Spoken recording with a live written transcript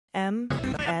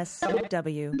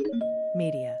MSW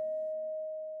Media.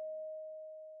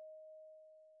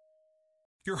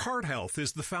 Your heart health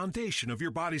is the foundation of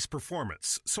your body's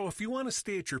performance. So if you want to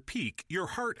stay at your peak, your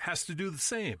heart has to do the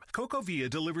same. CocoVia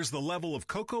delivers the level of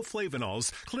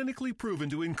cocoflavanols clinically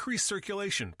proven to increase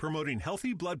circulation, promoting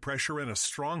healthy blood pressure and a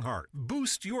strong heart.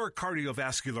 Boost your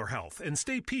cardiovascular health and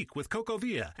stay peak with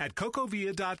CocoVia at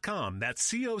cocovia.com.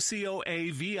 That's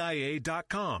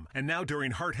COCOAVIA.com. And now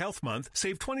during Heart Health Month,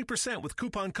 save 20% with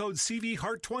coupon code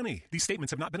CVHEART20. These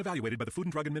statements have not been evaluated by the Food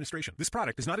and Drug Administration. This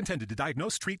product is not intended to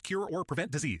diagnose, treat, cure, or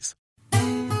prevent disease.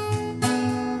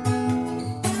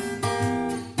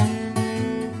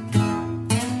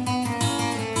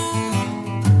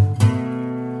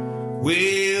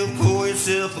 Well, pour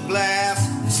yourself a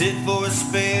glass, sit for a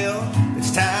spell.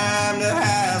 It's time to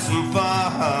have some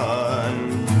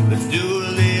fun. Let's do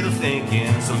a little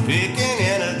thinking, some picking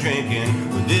and a drinking.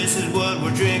 Well, this is what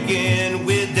we're drinking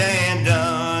with Dan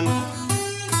Dunn.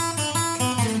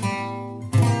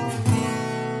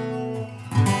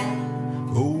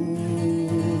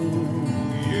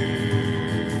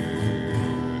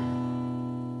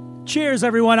 Cheers,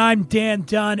 everyone. I'm Dan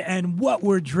Dunn, and what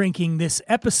we're drinking this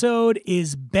episode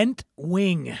is Bent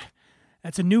Wing.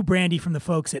 That's a new brandy from the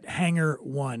folks at Hangar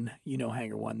One. You know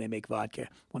Hangar One, they make vodka.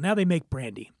 Well, now they make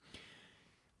brandy.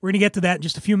 We're going to get to that in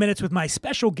just a few minutes with my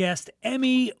special guest,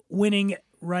 Emmy-winning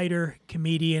writer,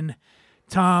 comedian,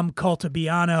 Tom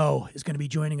Caltabiano is going to be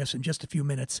joining us in just a few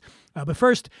minutes. But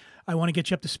first, I want to get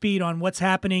you up to speed on what's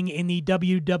happening in the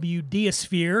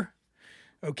WWD-sphere.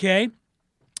 Okay?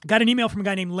 Got an email from a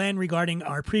guy named Len regarding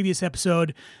our previous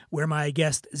episode where my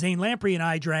guest Zane Lamprey and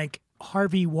I drank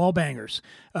Harvey Wallbangers.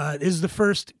 This is the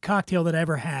first cocktail that I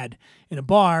ever had in a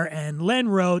bar, and Len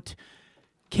wrote,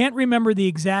 "Can't remember the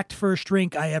exact first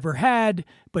drink I ever had,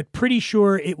 but pretty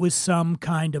sure it was some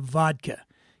kind of vodka.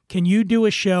 Can you do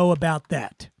a show about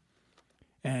that?"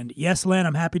 And yes, Len,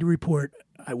 I'm happy to report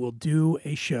I will do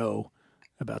a show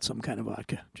about some kind of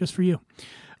vodka just for you.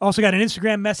 Also got an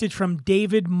Instagram message from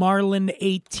David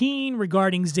Marlin18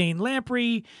 regarding Zane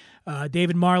Lamprey.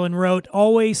 David Marlin wrote,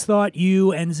 "Always thought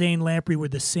you and Zane Lamprey were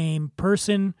the same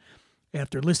person.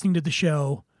 After listening to the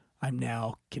show, I'm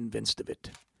now convinced of it."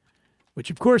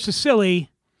 Which, of course, is silly.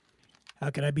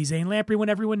 How could I be Zane Lamprey when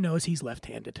everyone knows he's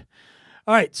left-handed?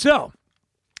 All right, so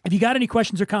if you got any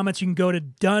questions or comments, you can go to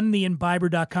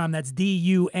duntheimbiber.com. That's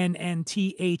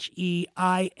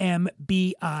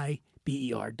DUNNTHEIMBIBER.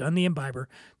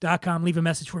 duntheimbiber.com. Leave a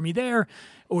message for me there,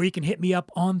 or you can hit me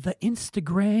up on the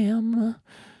Instagram,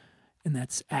 and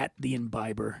that's at the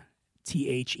Imbiber,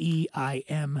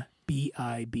 THEIMBIBER.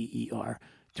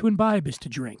 To imbibe is to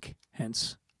drink,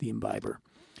 hence the Imbiber.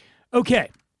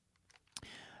 Okay.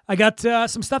 I got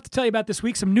some stuff to tell you about this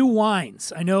week, some new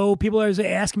wines. I know people are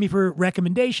asking me for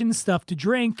recommendations, stuff to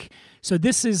drink. So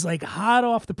this is like hot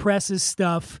off the presses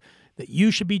stuff that you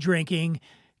should be drinking.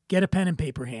 Get a pen and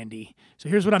paper handy. So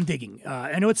here's what I'm digging.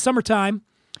 I know it's summertime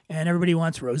and everybody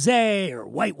wants rosé or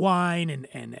white wine,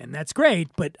 and that's great.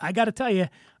 But I got to tell you,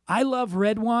 I love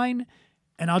red wine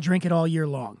and I'll drink it all year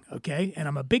long, okay? And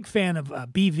I'm a big fan of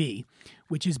BV,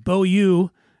 which is Beaulieu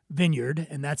Vineyard,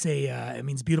 and that's it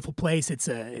means beautiful place. It's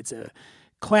a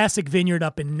classic vineyard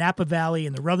up in Napa Valley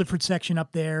in the Rutherford section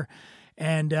up there,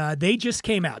 and they just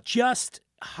came out, just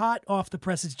hot off the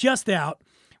presses, just out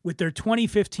with their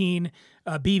 2015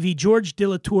 BV George de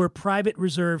la Tour Private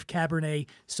Reserve Cabernet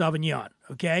Sauvignon.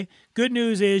 Okay, good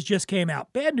news is just came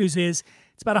out. Bad news is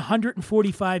it's about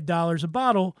 $145 a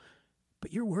bottle,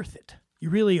 but you're worth it.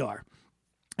 You really are.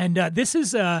 And this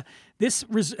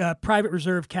Private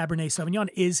Reserve Cabernet Sauvignon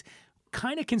is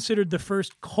kind of considered the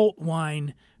first cult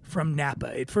wine from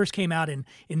Napa. It first came out in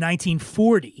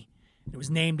 1940. It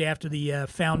was named after the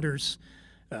founders.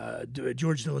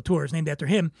 George de la Tour is named after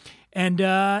him. And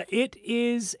it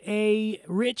is a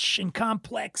rich and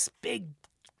complex, big,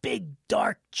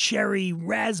 dark cherry,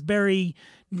 raspberry,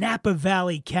 Napa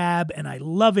Valley cab, and I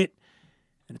love it.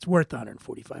 And it's worth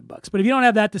 $145. But if you don't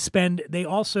have that to spend, they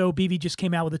also, BV just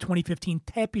came out with a 2015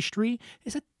 Tapestry.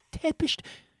 Is it Tapestry?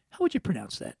 How would you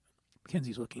pronounce that?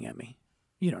 Mackenzie's looking at me.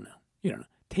 You don't know.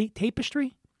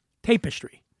 Tapestry?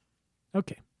 Tapestry.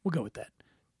 Okay, we'll go with that.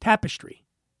 Tapestry.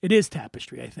 It is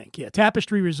Tapestry, I think. Yeah,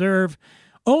 Tapestry Reserve.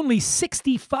 Only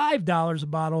 $65 a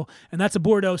bottle, and that's a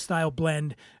Bordeaux-style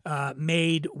blend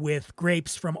made with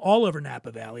grapes from all over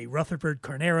Napa Valley, Rutherford,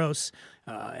 Carneros,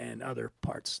 and other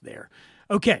parts there.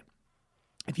 Okay,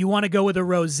 if you want to go with a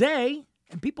rosé,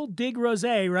 and people dig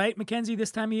rosé, right, Mackenzie, this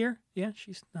time of year? Yeah,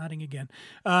 she's nodding again.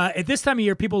 At this time of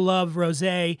year, people love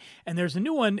rosé, and there's a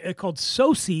new one called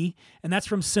Sosi, and that's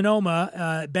from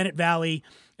Sonoma, Bennett Valley,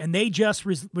 and they just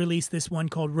released this one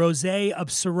called Rosé of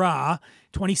Syrah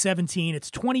 2017.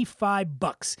 It's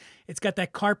 $25. It's got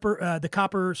that the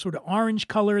copper sort of orange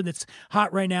color that's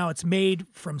hot right now. It's made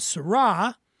from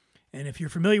Syrah, and if you're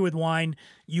familiar with wine,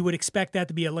 you would expect that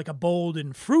to be like a bold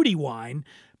and fruity wine.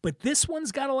 But this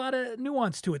one's got a lot of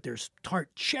nuance to it. There's tart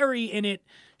cherry in it,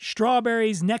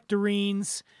 strawberries,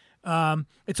 nectarines.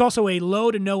 It's also a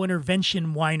low to no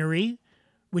intervention winery,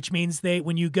 which means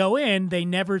when you go in, they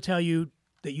never tell you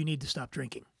that you need to stop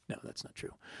drinking. No, that's not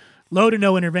true. Low to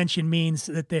no intervention means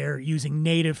that they're using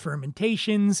native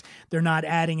fermentations. They're not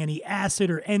adding any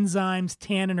acid or enzymes,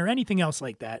 tannin, or anything else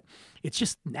like that. It's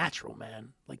just natural, man,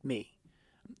 like me.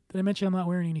 Did I mention I'm not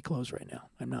wearing any clothes right now?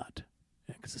 I'm not.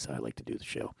 Because that's how I like to do the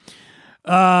show.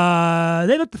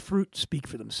 They let the fruit speak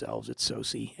for themselves at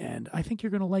Sosi, and I think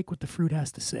you're going to like what the fruit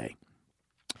has to say.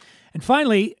 And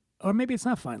finally, or maybe it's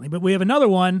not finally, but we have another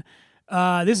one.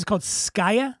 This is called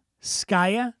Skaya,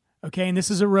 okay, and this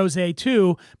is a rosé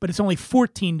too, but it's only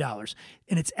 $14,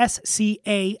 and it's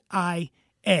Scaia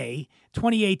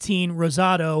 2018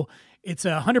 Rosado. It's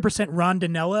 100%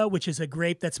 Rondinella, which is a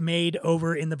grape that's made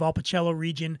over in the Valpolicella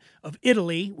region of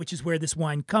Italy, which is where this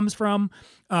wine comes from.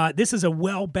 This is a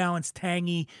well-balanced,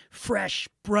 tangy, fresh,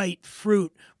 bright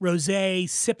fruit rosé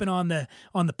sipping on the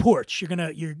porch.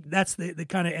 That's the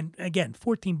kind of, and again,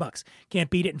 $14, can't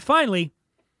beat it. And finally,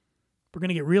 we're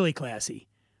gonna get really classy.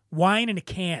 Wine in a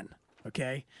can.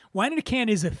 Okay, wine in a can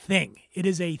is a thing. It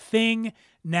is a thing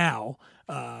now.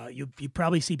 You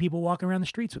probably see people walking around the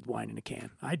streets with wine in a can.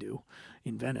 I do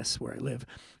in Venice, where I live.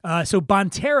 So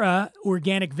Bonterra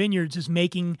Organic Vineyards is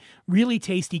making really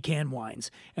tasty canned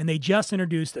wines, and they just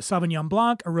introduced a Sauvignon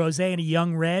Blanc, a Rosé, and a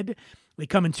Young Red. They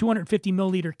come in 250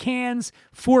 milliliter cans,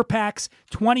 4 packs,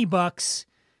 $20.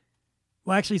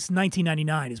 Well, actually, it's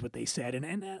 $19.99 is what they said, and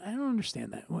I don't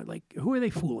understand that. Who are they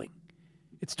fooling?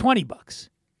 It's $20. It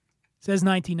says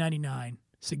 $19.99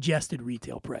 suggested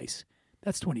retail price.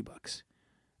 That's $20.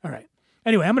 All right.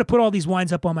 Anyway, I'm going to put all these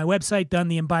wines up on my website,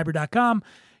 donetheimbiber.com.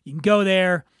 You can go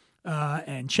there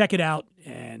and check it out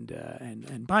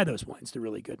and buy those wines. They're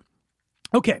really good.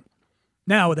 Okay.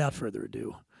 Now, without further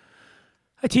ado,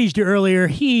 I teased you earlier.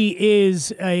 He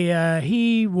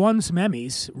won some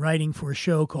Emmys writing for a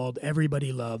show called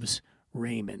Everybody Loves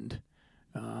Raymond.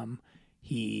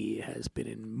 He has been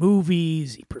in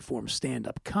movies. He performs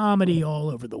stand-up comedy all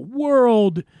over the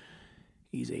world.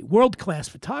 He's a world-class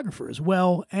photographer as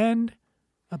well, and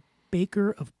a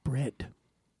baker of bread.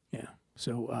 Yeah.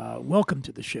 So welcome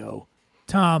to the show,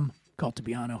 Tom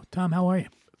Caltabiano. Tom, how are you?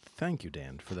 Thank you,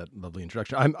 Dan, for that lovely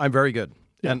introduction. I'm very good,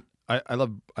 yeah. And I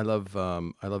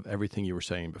love everything you were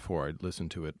saying before. I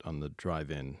listened to it on the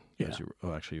drive-in. Yeah.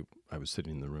 Actually, I was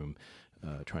sitting in the room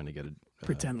trying to get it.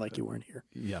 Pretend like you weren't here.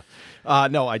 Yeah.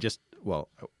 No,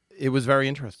 it was very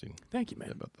interesting. Thank you,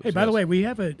 man. Hey, by the way, we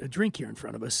have a drink here in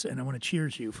front of us, and I want to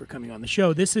cheers you for coming on the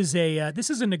show. This is a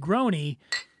Negroni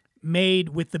made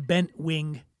with the bent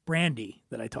wing brandy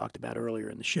that I talked about earlier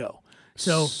in the show.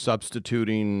 So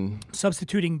substituting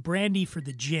brandy for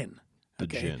the gin. The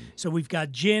gin. So we've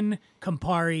got gin,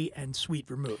 Campari, and sweet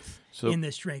vermouth in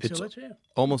this drink. It's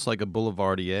almost like a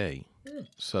Boulevardier.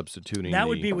 Substituting that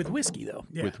would be with whiskey, though.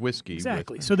 Yeah. With whiskey,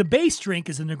 exactly. So the base drink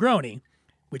is a Negroni,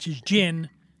 which is gin,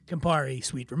 Campari,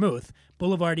 sweet vermouth.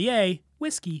 Boulevardier,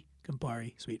 whiskey,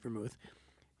 Campari, sweet vermouth.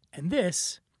 And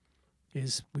this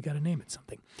is, we got to name it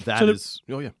something. So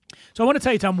I want to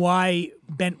tell you, Tom, why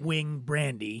bent wing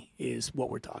brandy is what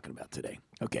we're talking about today.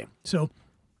 Okay, so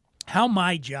how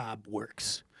my job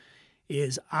works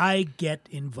is I get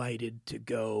invited to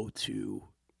go to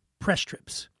press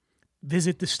trips,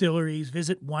 visit distilleries,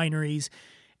 visit wineries,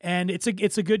 and it's a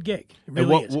good gig. It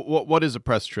really is. What is a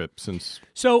press trip? Since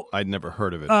I'd never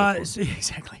heard of it before.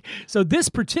 Exactly. So this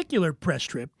particular press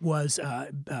trip was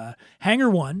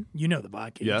Hangar 1. You know the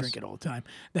vodka. Yes. You drink it all the time.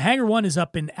 The Hangar 1 is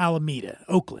up in Alameda,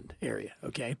 Oakland area,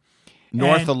 okay?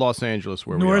 North of Los Angeles,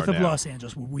 where we are now. North of Los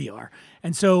Angeles, where we are.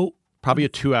 And so... Probably a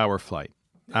 2-hour flight.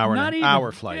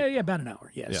 Hour flight. Yeah, about an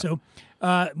hour, yeah. So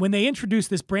when they introduced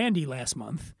this brandy last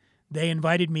month, they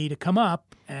invited me to come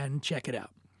up and check it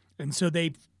out. And so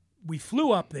we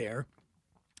flew up there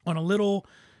on a little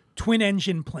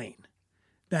twin-engine plane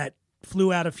that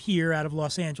flew out of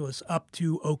Los Angeles, up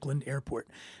to Oakland Airport.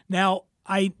 Now,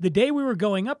 the day we were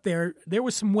going up there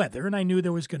was some weather, and I knew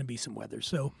there was going to be some weather.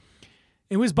 So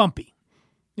it was bumpy.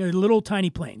 A little tiny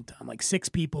plane, Tom, like 6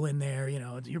 people in there,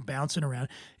 you're bouncing around.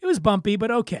 It was bumpy,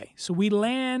 but okay. So we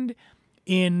land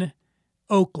in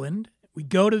Oakland, we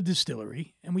go to the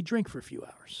distillery, and we drink for a few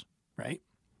hours, right?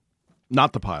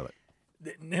 Not the pilot.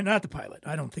 Not the pilot.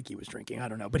 I don't think he was drinking. I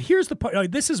don't know. But here's the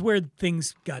part. This is where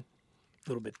things got a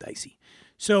little bit dicey.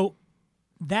 So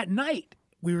that night,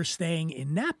 we were staying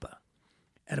in Napa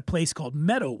at a place called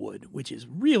Meadowwood, which is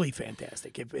really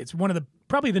fantastic. It's one of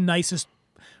probably the nicest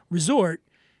resort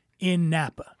in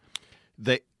Napa.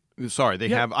 They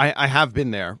have. I have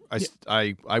been there.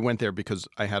 I went there because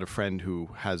I had a friend who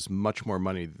has much more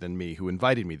money than me who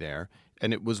invited me there,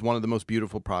 and it was one of the most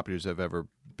beautiful properties I've ever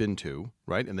been to.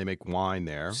 Right, and they make wine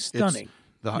there. Stunning.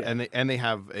 And they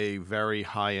have a very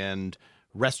high-end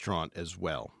restaurant as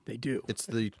well. They do. It's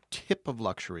the tip of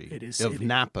luxury of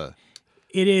Napa.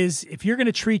 It is. If you're going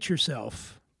to treat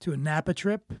yourself to a Napa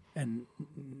trip and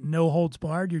no holds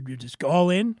barred, you just go all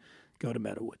in, go to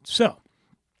Meadowwood. So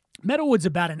Meadowwood's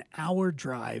about an hour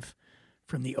drive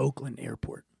from the Oakland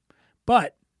airport.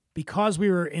 But because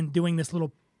we were doing this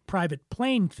little private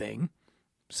plane thing,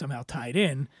 somehow tied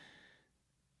in,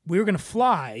 we were going to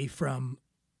fly from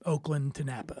Oakland to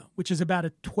Napa, which is about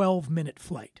a 12-minute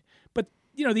flight. But,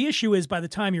 the issue is by the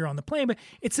time you're on the plane, but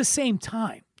it's the same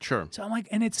time. Sure. So I'm like,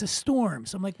 and it's a storm.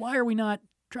 So I'm like, why are we not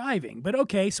driving? But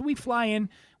okay, so we fly in,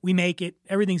 we make it,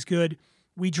 everything's good.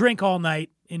 We drink all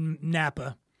night in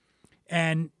Napa.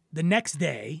 And the next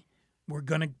day, we're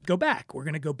going to go back. We're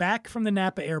going to go back from the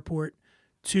Napa airport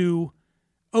to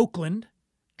Oakland,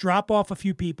 drop off a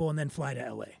few people, and then fly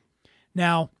to LA.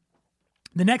 Now,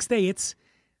 the next day, it's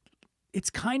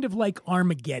kind of like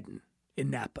Armageddon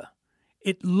in Napa.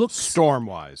 It looks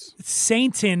storm-wise.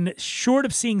 Satan, short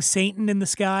of seeing Satan in the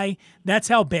sky, that's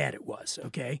how bad it was,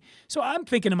 okay? So I'm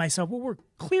thinking to myself, well,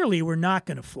 we're not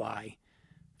going to fly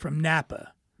from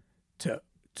Napa to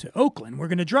Oakland. We're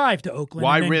going to drive to Oakland.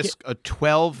 Why risk a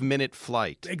 12-minute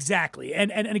flight? Exactly.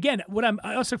 And again, what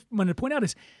I also wanted to point out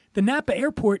is the Napa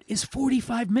airport is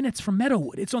 45 minutes from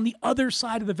Meadowwood. It's on the other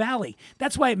side of the valley.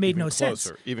 That's why it made no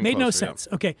sense. Made no sense.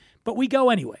 Okay, but we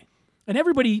go anyway. And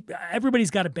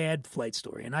everybody's got a bad flight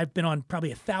story. And I've been on probably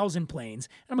 1,000 planes.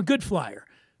 And I'm a good flyer.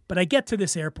 But I get to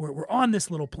this airport. We're on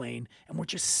this little plane. And we're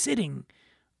just sitting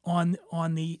on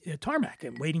the tarmac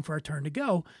and waiting for our turn to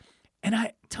go. And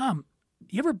Tom,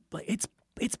 you ever? It's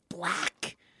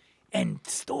black and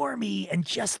stormy and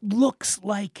just looks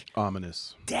like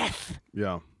ominous death.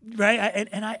 Yeah. Right.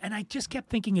 And I just kept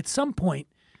thinking at some point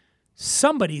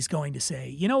somebody's going to say,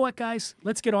 you know what, guys,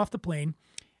 let's get off the plane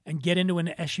and get into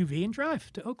an SUV and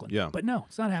drive to Oakland. Yeah. But no,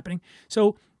 it's not happening.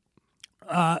 So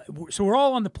we're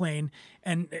all on the plane,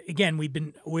 and again,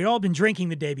 we'd all been drinking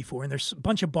the day before, and there's a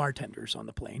bunch of bartenders on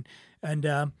the plane,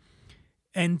 and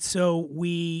so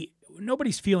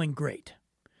nobody's feeling great.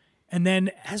 And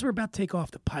then as we're about to take off,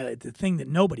 the pilot, the thing that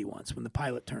nobody wants, when the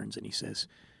pilot turns and he says,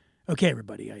 "Okay,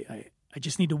 everybody, I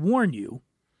just need to warn you,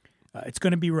 it's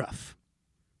going to be rough,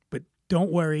 but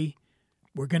don't worry,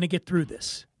 we're going to get through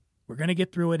this. We're going to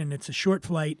get through it, and it's a short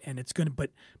flight, and it's going to,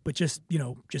 but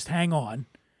just hang on."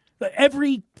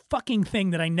 Every fucking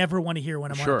thing that I never want to hear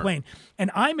when I'm on a plane.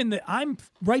 And I'm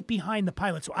right behind the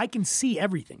pilot, so I can see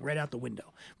everything right out the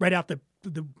window, right out the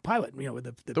pilot,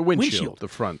 with the windshield, the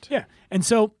front. Yeah. And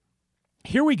so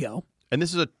here we go. And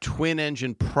this is a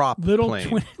twin-engine prop little plane.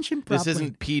 Twin-engine prop This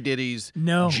isn't P. Diddy's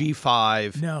No.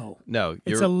 G5. No.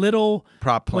 It's you're a little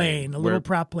prop plane. A little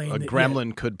prop plane. A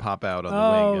gremlin could pop out on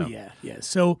the wing. Oh, yeah.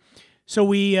 So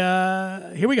we,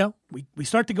 here we go. We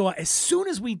start to go out. As soon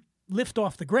as we lift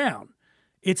off the ground,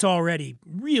 it's already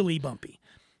really bumpy.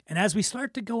 And as we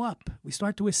start to go up, we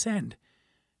start to ascend,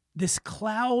 this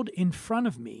cloud in front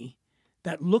of me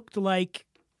that looked like,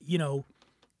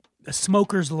 a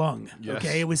smoker's lung. Yes.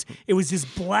 Okay. It was this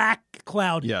black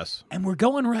cloud. Yes. And we're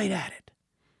going right at it.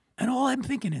 And all I'm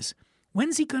thinking is,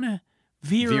 when's he going to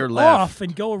veer left off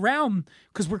and go around?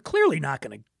 Because we're clearly not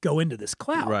going to go into this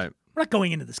cloud. Right. We're not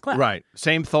going into this cloud. Right.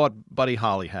 Same thought Buddy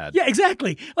Holly had. Yeah,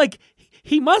 exactly. Like,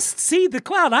 he must see the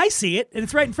cloud. I see it, and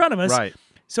it's right in front of us. Right.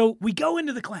 So we go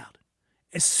into the cloud.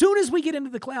 As soon as we get into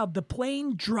the cloud, the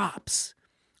plane drops.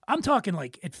 I'm talking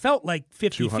like, it felt like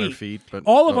 50 200 feet. But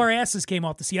all of our asses came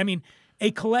off the seat. I mean,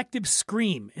 a collective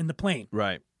scream in the plane.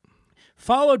 Right.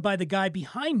 Followed by the guy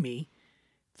behind me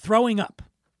throwing up.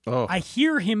 Oh. I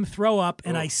hear him throw up,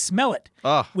 and I smell it,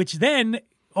 which then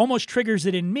almost triggers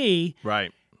it in me.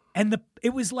 Right. And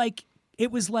it was like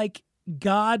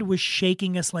God was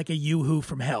shaking us like a yoo-hoo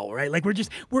from hell, right? Like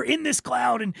we're in this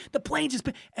cloud, and the plane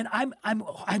and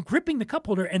I'm gripping the cup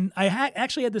holder, and I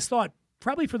actually had this thought,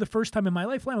 probably for the first time in my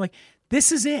life. I'm like,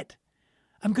 this is it.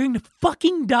 I'm going to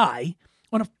fucking die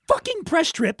on a fucking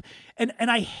press trip, and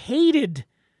I hated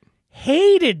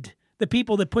the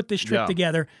people that put this trip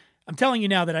together. I'm telling you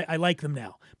now that I like them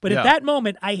now, but at that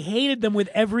moment, I hated them with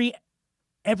every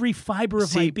fiber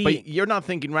of my being. But you're not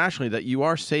thinking rationally that you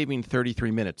are saving 33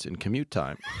 minutes in commute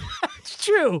time. That's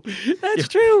true. That's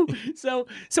true.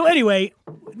 So anyway,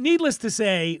 needless to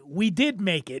say, we did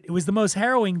make it. It was the most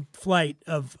harrowing flight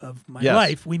of my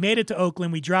life. We made it to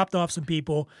Oakland. We dropped off some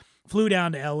people, flew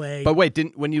down to L.A. But wait,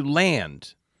 when you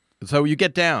land, so you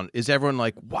get down, is everyone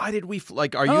like, why did we,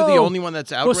 are you the only one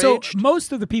that's outraged? Well, so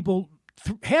most of the people,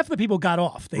 half the people got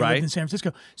off. They lived in San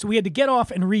Francisco. So we had to get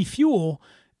off and refuel,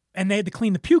 and they had to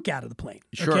clean the puke out of the plane.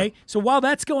 Sure. Okay? So while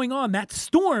that's going on, that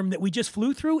storm that we just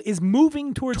flew through is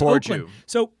moving towards Oakland. You.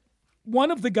 So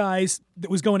one of the guys that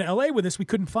was going to L.A. with us, we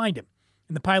couldn't find him.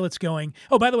 And the pilot's going,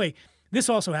 oh, by the way, this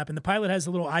also happened. The pilot has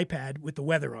a little iPad with the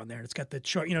weather on there, and it's got the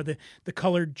chart, the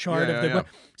colored chart of the weather.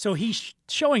 So he's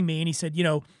showing me, and he said,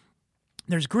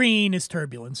 there's green is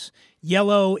turbulence,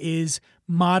 yellow is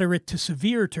moderate to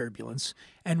severe turbulence,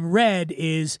 and red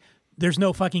is there's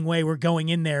no fucking way we're going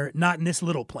in there, not in this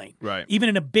little plane. Right. Even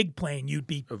in a big plane, you'd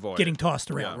be getting tossed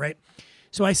around, right?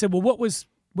 So I said, well,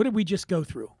 what did we just go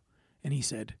through? And he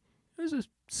said, it was a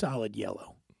solid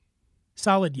yellow.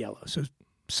 Solid yellow. So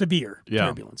severe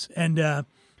turbulence. And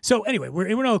so anyway, we're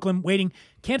in Oakland waiting.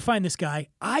 Can't find this guy.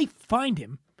 I find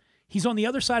him. He's on the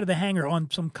other side of the hangar on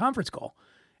some conference call.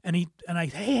 And I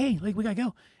hey, like we gotta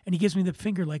go. And he gives me the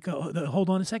finger, like, hold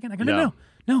on a second. I go,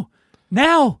 no,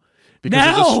 now.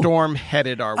 Because of the storm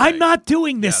headed our way. I'm not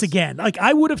doing this again. Like,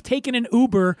 I would have taken an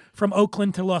Uber from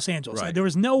Oakland to Los Angeles. Right. There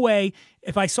was no way,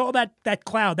 if I saw that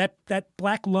cloud, that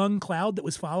black lung cloud that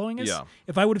was following us,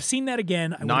 if I would have seen that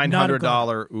again, I would not have gone.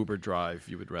 $900 Uber drive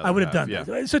you would rather I would have done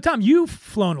that. So, Tom, you've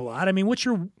flown a lot. I mean, what's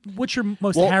your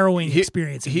most harrowing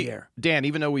experience in the air? Dan,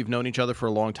 even though we've known each other for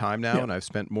a long time now, and I've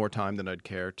spent more time than I'd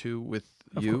care to with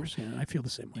you. Of course, I feel the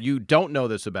same way. You don't know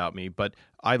this about me, but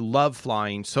I love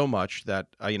flying so much that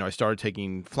I started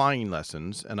taking flying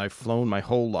lessons, and I've flown my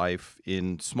whole life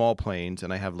in small planes,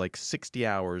 and I have like 60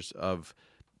 hours of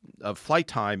flight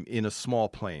time in a small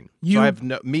plane. So I have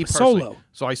me personally. Solo.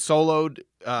 So I soloed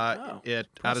out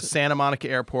of Santa Monica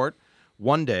Airport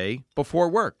one day before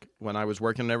work when I was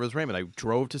working at Everest Raymond. I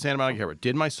drove to Santa Monica Airport,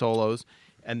 did my solos,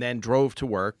 and then drove to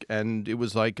work, and it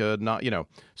was like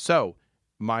so.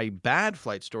 My bad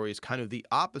flight story is kind of the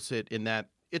opposite in that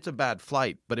it's a bad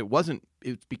flight, but it wasn't.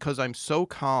 It's because I'm so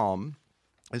calm.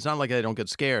 It's not like I don't get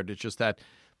scared. It's just that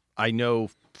I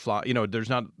know there's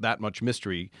not that much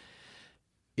mystery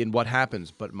in what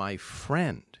happens. But my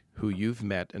friend who you've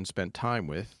met and spent time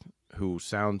with, who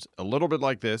sounds a little bit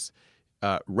like this,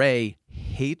 Ray,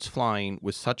 hates flying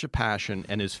with such a passion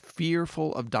and is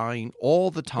fearful of dying all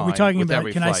the time. Are we talking with about,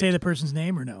 every can flight. I say the person's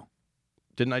name or no?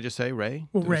 Didn't I just say Ray?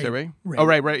 Well, Did I say Ray? Ray. Oh,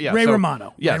 Ray. Yeah. Ray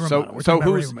Romano. Yeah. Ray so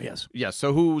Romano.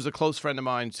 So who's a close friend of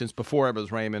mine since before I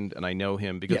was Raymond, and I know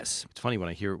him because it's funny when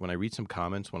I read some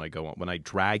comments when I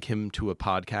drag him to a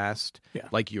podcast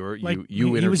like you interviewed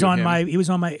him.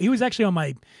 He was actually on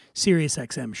my Sirius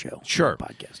XM show. Sure.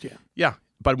 Podcast. Yeah. Yeah.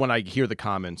 But when I hear the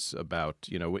comments about,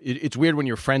 it's weird when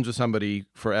you're friends with somebody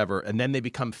forever and then they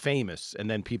become famous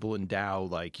and then people endow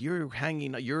like you're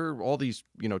all these,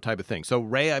 type of things. So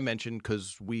Ray I mentioned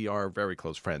because we are very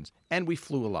close friends and we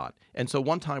flew a lot. And so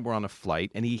one time we're on a flight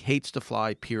and he hates to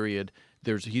fly, period.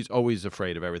 He's always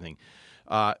afraid of everything.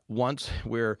 Once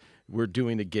we're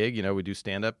doing a gig, we do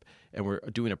stand-up, and we're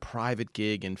doing a private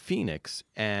gig in Phoenix,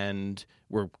 and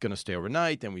we're going to stay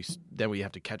overnight. Then we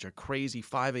have to catch a crazy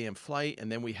 5 a.m. flight, and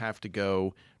then we have to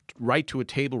go right to a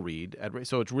table read.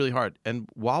 So it's really hard. And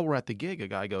while we're at the gig, a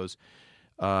guy goes,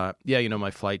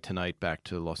 my flight tonight back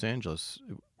to Los Angeles.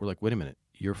 We're like, wait a minute,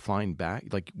 you're flying back?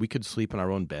 Like, we could sleep in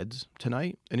our own beds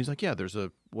tonight? And he's like, yeah, there's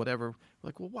a whatever. We're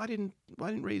like, well, why didn't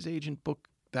Ray's agent book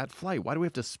that flight? Why do we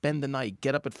have to spend the night,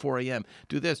 get up at 4 a.m.,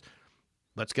 do this?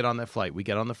 Let's get on that flight. We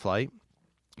get on the flight.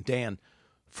 Dan,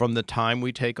 from the time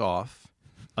we take off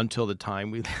until the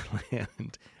time we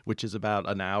land, which is about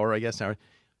an hour, I guess,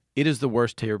 it is the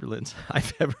worst turbulence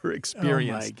I've ever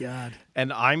experienced. Oh, my God.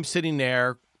 And I'm sitting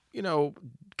there,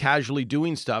 casually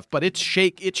doing stuff, but it's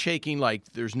shaking like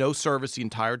there's no service the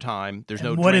entire time. There's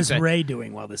no what is Ray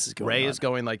doing while this is going on? Ray is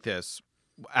going like this.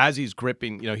 As he's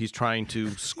gripping, he's trying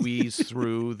to squeeze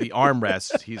through the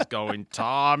armrest. He's going,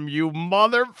 Tom, you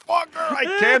motherfucker!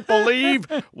 I can't believe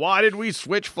why did we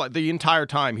switch flight? The entire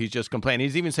time he's just complaining.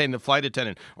 He's even saying to the flight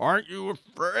attendant, "Aren't you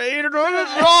afraid of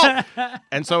this?"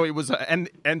 And so it was,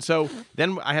 and so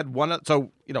then I had one.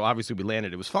 So obviously we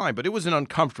landed. It was fine, but it was an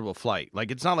uncomfortable flight. Like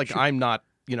it's not like I'm not,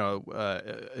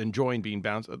 enjoying being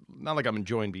bounced. Not like I'm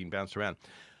enjoying being bounced around.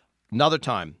 Another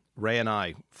time, Ray and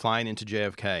I flying into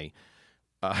JFK.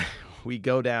 We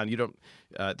go down.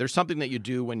 There's something that you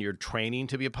do when you're training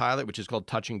to be a pilot, which is called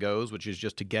touch and goes, which is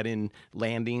just to get in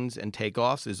landings and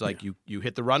takeoffs. Is like you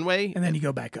hit the runway and then you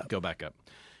go back up.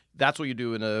 That's what you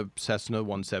do in a Cessna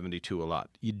 172 a lot.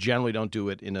 You generally don't do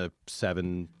it in a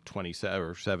 727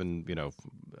 or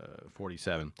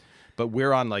 47. But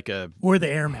we're on like a Or the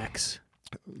Air Max.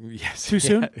 yes. Too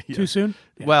soon? Yeah. Too soon?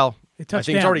 Yeah. Well, It I touched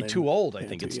think it's down, already then. too old. I Yeah,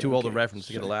 think too- it's yeah, too old a okay. reference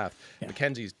to get a Sure. laugh. Yeah.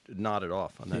 Mackenzie's nodded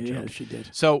off on that Yeah, joke. she did.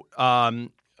 So,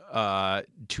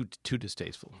 too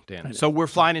distasteful, Dan. So we're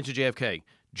flying into JFK,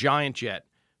 giant jet.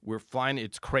 We're flying.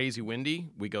 It's crazy windy.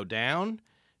 We go down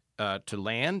to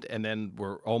land, and then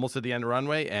we're almost at the end of the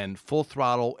runway, and full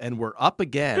throttle, and we're up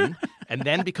again. And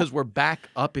then because we're back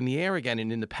up in the air again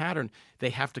and in the pattern, they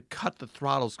have to cut the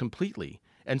throttles completely.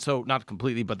 And so, not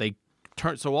completely, but they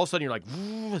turn. So all of a sudden, you're like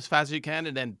as fast as you can,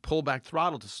 and then pull back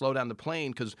throttle to slow down the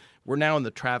plane because we're now in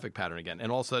the traffic pattern again.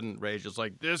 And all of a sudden, Ray's just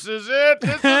like, "This is it,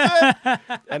 this is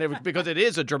it," and because it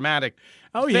is a dramatic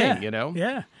thing,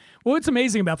 Yeah. Well, what's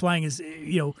amazing about flying is,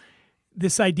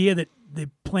 this idea that the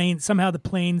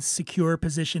plane's secure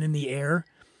position in the air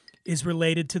is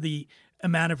related to the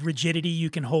amount of rigidity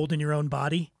you can hold in your own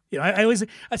body.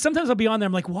 Sometimes I'll be on there.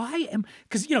 I'm like,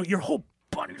 because your whole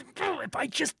body. If I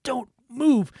just don't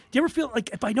move, do you ever feel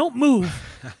like if I don't move,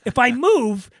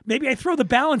 maybe I throw the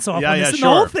balance off on this, and the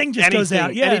whole thing just goes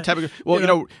out. Yeah. Any type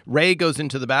of, Ray goes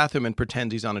into the bathroom and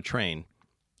pretends he's on a train.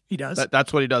 He does.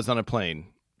 That's what he does on a plane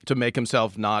to make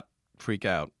himself not freak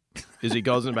out. Is he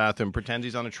goes in the bathroom, pretends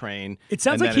he's on a train. It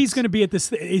sounds like he's going to be at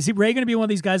this. Is Ray going to be one of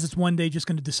these guys that's one day just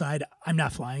going to decide I'm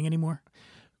not flying anymore?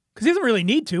 Because he doesn't really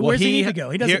need to. Where does he need to go?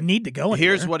 He doesn't need to go anywhere.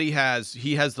 Here's what he has.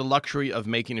 He has the luxury of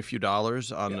making a few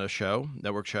dollars on the show,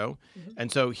 network show. Mm-hmm.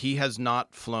 And so he has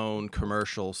not flown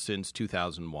commercial since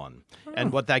 2001. Oh.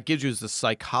 And what that gives you is the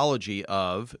psychology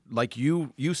of, like,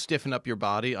 you stiffen up your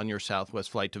body on your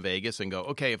Southwest flight to Vegas and go,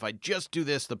 okay, if I just do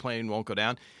this, the plane won't go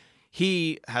down.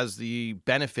 He has the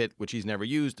benefit, which he's never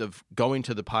used, of going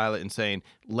to the pilot and saying,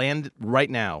 land right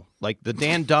now. Like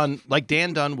Dan Dunn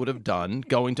would have done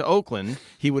going to Oakland.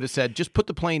 He would have said, just put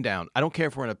the plane down. I don't care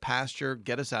if we're in a pasture.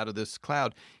 Get us out of this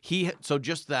cloud. So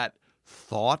just that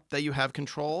thought that you have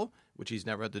control, which he's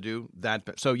never had to do,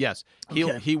 so yes,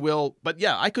 he will. But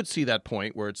yeah, I could see that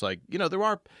point where it's like,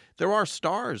 there are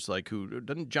stars like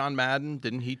didn't John Madden,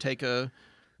 didn't he take a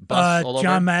bus all over?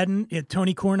 John Madden,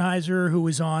 Tony Kornheiser, who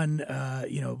was on,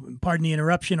 pardon the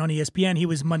interruption, on ESPN. He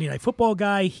was a Monday Night Football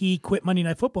guy. He quit Monday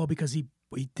Night Football because he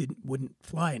wouldn't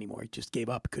fly anymore. He just gave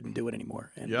up, couldn't do it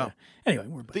anymore. And, anyway,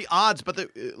 the odds, but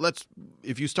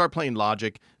if you start playing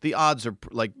logic, the odds are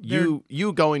like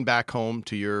you going back home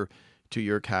to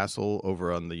your castle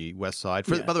over on the west side.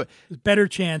 By the way, better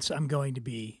chance I'm going to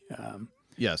be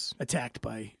attacked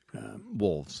by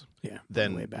wolves. Yeah,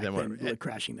 than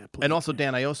crashing that plane. And also,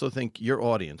 Dan, I also think your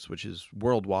audience, which is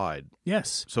worldwide.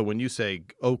 Yes. So when you say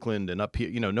Oakland and up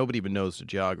here, nobody even knows the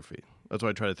geography. That's why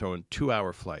I try to throw in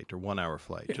 2-hour flight or 1-hour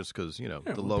flight, just because the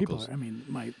locals.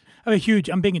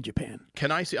 I'm big in Japan.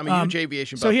 Can I see? I'm a huge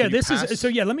aviation buff. So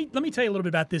yeah, let me tell you a little bit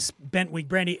about this Bentwig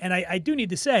brandy, and I do need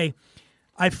to say,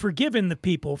 I've forgiven the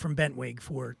people from Bentwig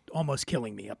for almost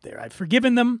killing me up there. I've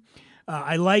forgiven them.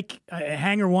 I like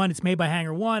Hangar One. It's made by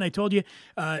Hangar One. I told you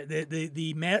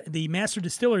the master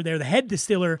distiller there, the head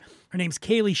distiller. Her name's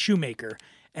Kaylee Shoemaker,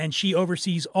 and she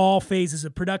oversees all phases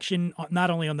of production, not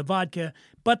only on the vodka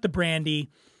but the brandy.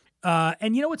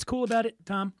 And you know what's cool about it,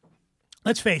 Tom?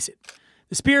 Let's face it,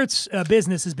 the spirits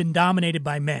business has been dominated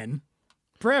by men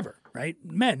forever, right?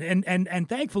 Men, and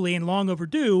thankfully, and long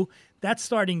overdue, that's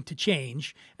starting to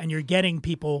change, and you're getting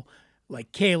people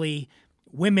like Kaylee.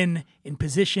 Women in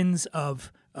positions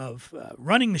of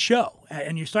running the show,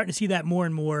 and you're starting to see that more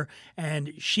and more.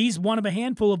 And she's one of a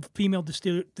handful of female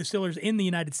distillers in the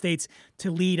United States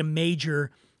to lead a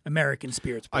major American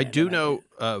spirits brand. I do know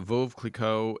Veuve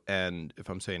Clicquot, and if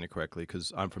I'm saying it correctly,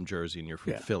 because I'm from Jersey and you're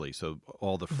from Philly, so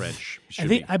all the French.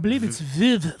 I believe it's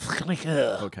Veuve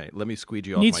Clicquot. Okay, let me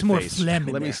squeegee off Needs my more face. phlegm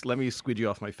in Let me squeegee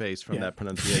off my face from that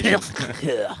pronunciation.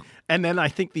 And then I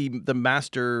think the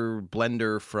master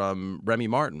blender from Remy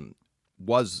Martin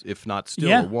was, if not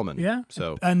still, a woman. Yeah.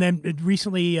 So and then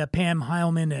recently Pam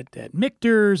Heilman at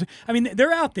Michter's. I mean,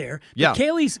 they're out there. But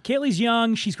Kaylee's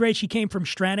young. She's great. She came from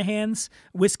Stranahan's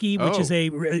whiskey, which is a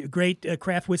great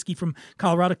craft whiskey from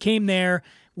Colorado. Came there,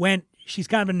 went. She's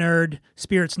kind of a nerd,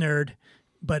 spirits nerd,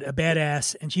 but a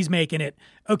badass, and she's making it.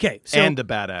 Okay, so and a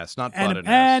badass, not but an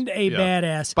ass. And a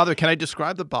badass. By the way, can I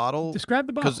describe the bottle? Describe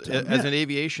the bottle. Because as an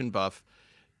aviation buff,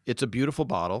 it's a beautiful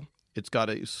bottle. It's got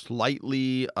a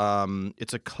slightly,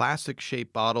 it's a classic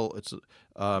shaped bottle. It's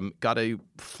got a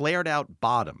flared out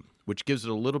bottom, which gives it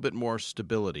a little bit more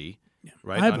stability. Yeah.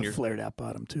 Right? I have a flared out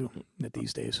bottom too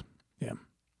these days. Yeah.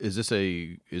 Is this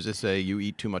a you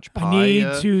eat too much pie? I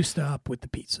need to stop with the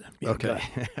pizza. Yeah, Okay.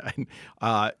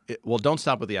 Well, don't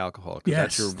stop with the alcohol. 'Cause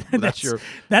yes, that's your.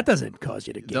 That doesn't cause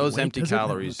you to gain Those weight, empty does it?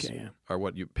 calories Okay, yeah. are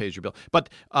what pays your bill. But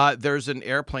there's an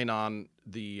airplane on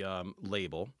the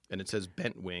label, and it says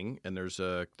bent wing, and there's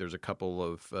a couple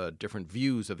of different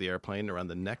views of the airplane around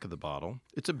the neck of the bottle.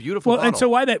 It's a beautiful bottle. And so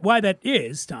why that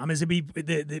is, Tom, is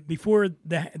before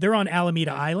they're on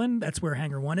Alameda Island. That's where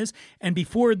Hangar 1 is, and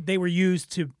before they were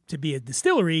used to be a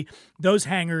distillery, those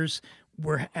hangars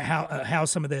were how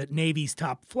some of the Navy's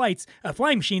top flying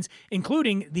machines,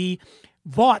 including the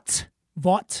Vought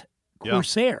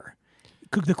Corsair.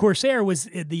 The Corsair was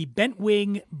the bent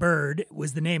wing bird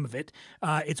was the name of it.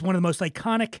 It's one of the most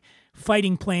iconic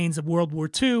fighting planes of World War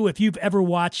II. If you've ever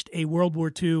watched a World War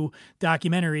II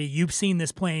documentary, you've seen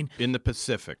this plane. In the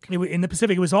Pacific. In the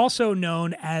Pacific. It was also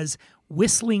known as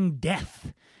Whistling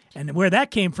Death. And where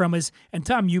that came from is, and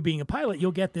Tom, you being a pilot,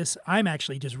 you'll get this. I'm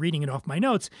actually just reading it off my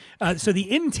notes. So the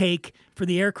intake for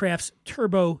the aircraft's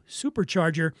turbo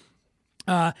supercharger,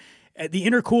 the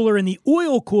intercooler and the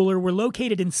oil cooler were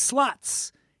located in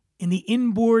slots in the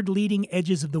inboard leading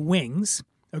edges of the wings,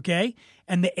 okay?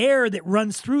 And the air that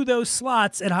runs through those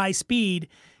slots at high speed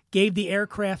gave the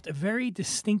aircraft a very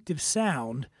distinctive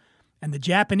sound, and the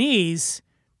Japanese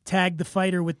tagged the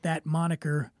fighter with that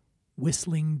moniker,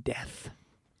 Whistling Death.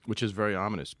 Which is very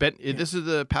ominous. This is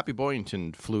the Pappy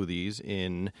Boyington flew these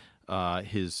in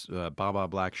his Baba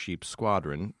Black Sheep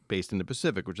Squadron, based in the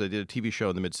Pacific, which they did a TV show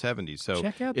in the mid-'70s. So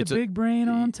check out the big brain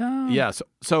on Tom. Yeah,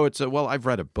 so it's I've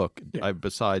read a book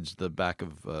besides the back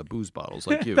of booze bottles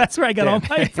like you. That's where I got all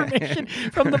my information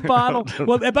from the bottle.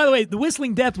 Well, by the way, the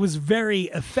Whistling Death was very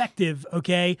effective,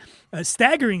 okay?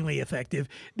 Staggeringly effective.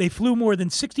 They flew more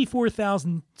than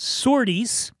 64,000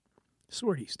 sorties.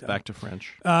 Stuff. Back to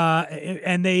French.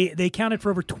 And they counted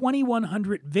for over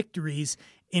 2,100 victories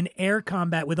in air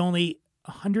combat with only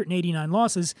 189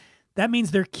 losses. That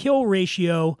means their kill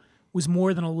ratio was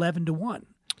more than 11-1,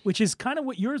 which is kind of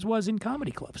what yours was in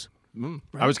comedy clubs. Right?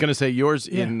 I was going to say yours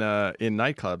in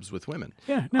nightclubs with women.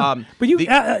 Yeah, no. But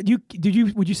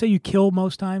would you say you kill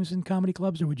most times in comedy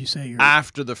clubs, or would you say you're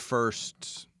after the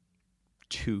first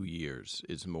 2 years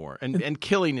is more, and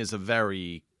killing is a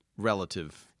very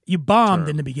relative. You bombed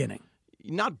term. in the beginning.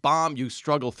 Not bombed, you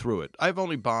struggle through it. I've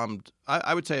only bombed,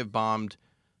 I would say I've bombed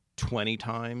 20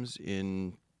 times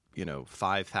in,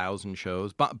 5,000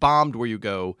 shows. Bombed where you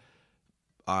go,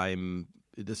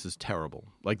 this is terrible.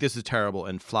 Like, this is terrible,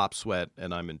 and flop sweat,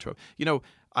 and I'm in trouble.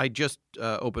 I just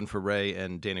opened for Ray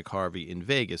and Dana Carvey in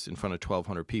Vegas in front of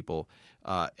 1,200 people,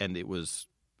 and it was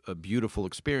a beautiful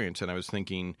experience. And I was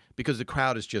thinking, because the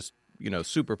crowd is just,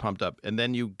 super pumped up. And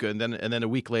then and then a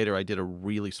week later, I did a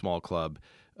really small club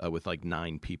with like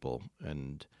 9 people,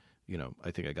 and I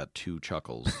think I got 2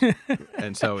 chuckles.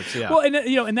 And so it's Well,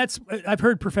 and that's I've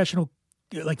heard professional,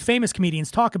 like famous comedians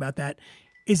talk about that.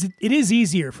 It is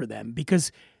easier for them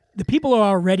because the people are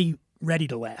already ready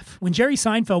to laugh. When Jerry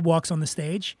Seinfeld walks on the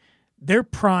stage, they're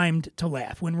primed to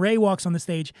laugh. When Ray walks on the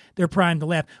stage, they're primed to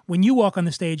laugh. When you walk on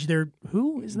the stage,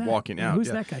 who is that? Walking out. Who's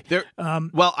that guy?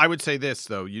 Well, I would say this,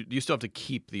 though. You still have to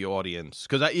keep the audience.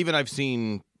 Because I've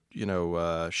seen,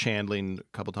 Shandling a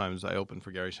couple times. I opened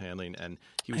for Gary Shandling, and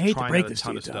he was I hate trying to break out a this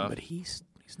ton to you, of Tom, stuff. but he's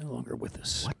no longer with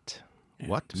us. What? Yeah,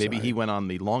 What? Maybe sorry. he went on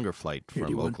the longer flight Here,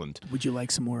 from Oakland. Would you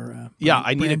like some more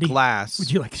I need brandy? a glass.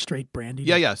 Would you like straight brandy?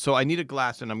 Yeah. So I need a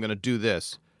glass, and I'm going to do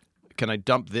this. Can I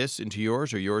dump this into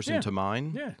yours or yours Yeah. into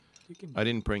mine? Yeah. You can. I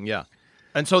didn't bring,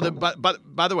 And so, but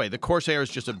by the way, the Corsair is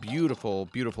just a beautiful,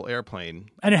 beautiful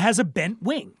airplane. And it has a bent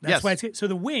wing. That's Yes. why so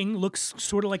the wing looks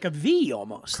sort of like a V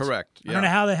almost. Correct. I don't know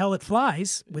how the hell it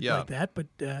flies with Yeah. like that, but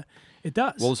it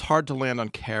does. Well, it's hard to land on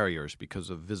carriers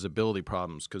because of visibility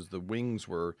problems, because the wings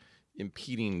were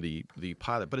impeding the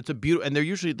pilot. But it's a beautiful, and they're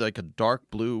usually like a dark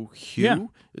blue hue. Yeah.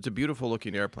 It's a beautiful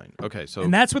looking airplane. Okay, so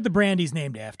and that's what the brandy's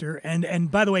named after.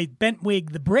 And by the way, bent wing,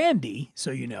 the brandy,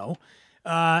 so you know,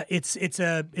 it's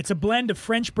a blend of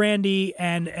French brandy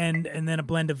and then a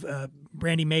blend of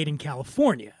brandy made in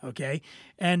California. Okay,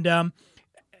 and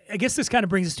I guess this kind of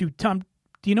brings us to Tom.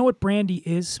 Do you know what brandy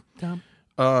is, Tom?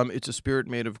 it's a spirit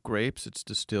made of grapes. It's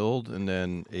distilled and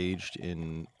then aged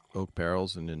in oak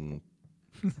barrels, and in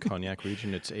cognac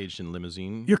region, it's aged in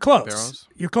limousine. You're close. barrels.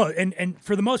 You're close. And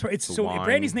for the most part, it's wine.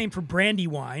 brandy's named for brandy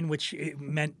wine, which it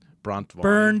meant Burnt wine.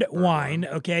 burned wine.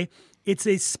 Okay, it's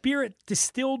a spirit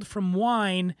distilled from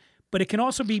wine, but it can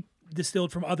also be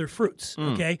distilled from other fruits.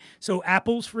 Okay, so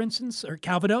apples, for instance, or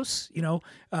Calvados.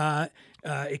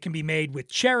 It can be made with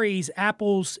cherries,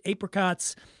 apples,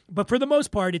 apricots, but for the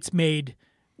most part, it's made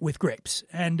with grapes.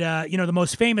 And the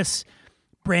most famous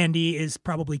brandy is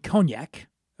probably cognac.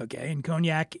 Okay, and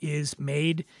cognac is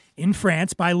made in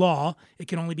France by law. It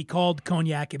can only be called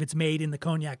cognac if it's made in the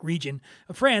cognac region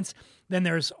of France. Then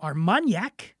there's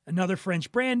Armagnac, another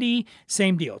French brandy.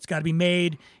 Same deal. It's got to be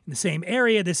made in the same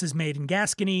area. This is made in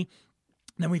Gascony.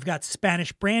 Then we've got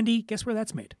Spanish brandy. Guess where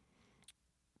that's made?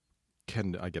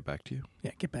 Can I get back to you?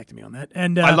 Yeah, get back to me on that.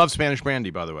 And I love Spanish brandy,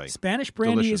 by the way. Spanish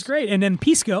brandy Delicious. is great. And then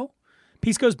Pisco.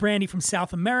 Pisco's brandy from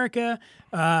South America,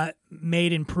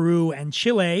 made in Peru and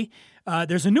Chile.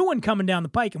 There's a new one coming down the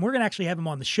pike, and we're going to actually have him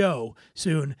on the show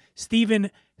soon.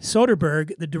 Steven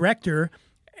Soderbergh, the director.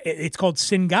 It's called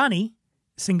Singani.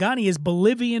 Singani is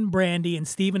Bolivian brandy, and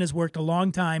Steven has worked a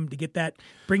long time to get that,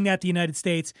 bring that to the United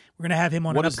States. We're going to have him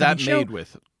on. What an is upcoming that show. made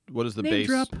with? What is the Name base?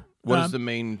 drop. What is the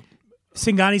main?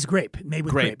 Singani's grape, made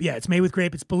with grape. Yeah, it's made with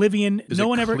grape. It's Bolivian. Is no it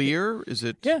one ever. clear? Is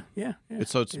it? Yeah.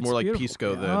 It's more like beautiful.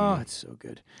 Pisco than. Oh, it's so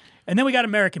good. And then we got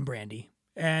American brandy.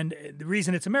 And the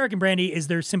reason it's American brandy is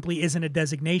there simply isn't a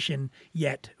designation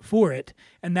yet for it,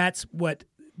 and that's what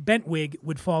Bentwig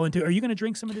would fall into. Are you going to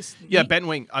drink some of this? Yeah, neat?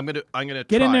 Bentwig. I'm gonna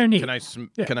Get try. in there neat.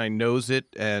 Can I nose it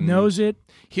and Nose it.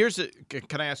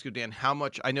 Can I ask you, Dan, how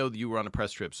much? I know that you were on a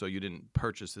press trip, so you didn't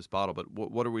purchase this bottle, but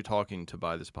what are we talking to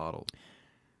buy this bottle?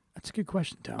 That's a good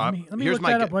question, Tom. Let me here's look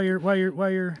my that up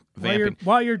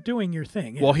while you're doing your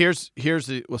thing. Yeah. Well, here's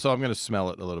the. Well, so I'm going to smell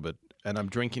it a little bit, and I'm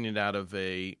drinking it out of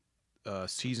a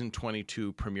season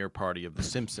 22 premiere party of The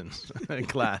Simpsons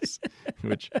glass.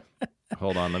 Which,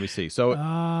 hold on, let me see. So,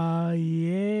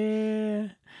 yeah.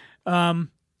 I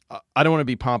don't want to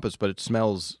be pompous, but it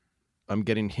smells. I'm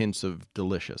getting hints of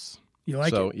delicious. You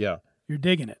like it? So yeah, You're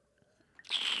digging it.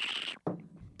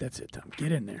 That's it, Tom.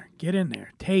 Get in there. Get in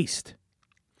there. Taste.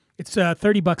 It's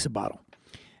 $30 a bottle,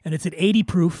 and it's at 80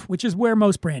 proof, which is where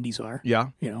most brandies are. yeah.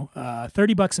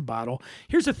 $30 a bottle.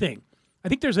 Here's the thing. I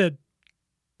think there's a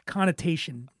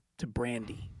connotation to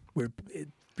brandy where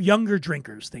younger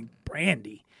drinkers think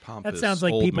brandy. Pompous, that sounds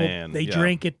like old people man, they yeah.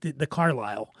 drink at the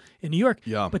Carlisle in New York.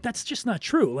 Yeah. But that's just not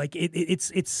true. Like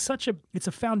it's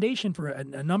a foundation for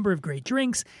a number of great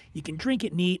drinks. You can drink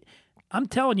it neat. I'm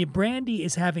telling you, brandy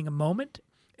is having a moment.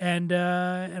 And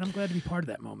I'm glad to be part of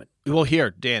that moment. Well,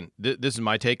 here, Dan, this is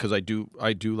my take because I do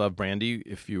love brandy.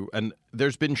 And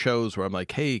there's been shows where I'm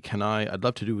like, hey, I'd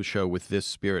love to do a show with this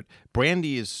spirit.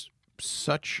 Brandy is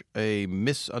such a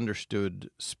misunderstood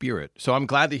spirit. So I'm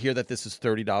glad to hear that this is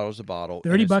 $30 a bottle.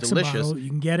 $30 a bottle. You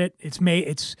can get it. It's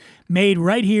made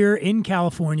right here in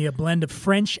California, a blend of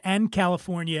French and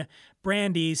California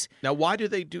brandies. Now, why did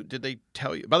they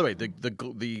tell you? By the way,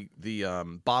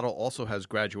 the bottle also has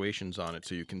graduations on it,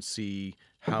 so you can see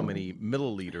how many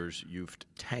milliliters you've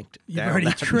tanked You've down already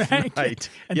that drank night. it.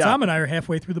 And Yeah. Tom and I are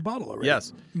halfway through the bottle already.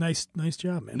 Yes. Nice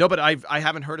job, man. No, but I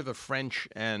haven't heard of a French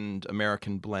and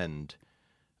American blend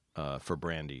for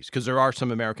brandies because there are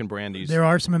some American brandies. There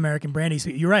are some American brandies.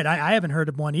 You're right. I haven't heard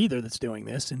of one either that's doing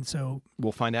this, and so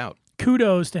We'll find out.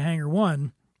 kudos to Hanger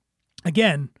One.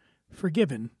 Again,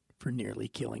 forgiven for nearly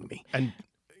killing me. And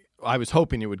I was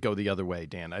hoping it would go the other way,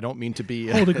 Dan. I don't mean to be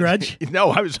Hold a grudge?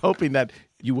 No, I was hoping that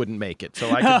you wouldn't make it,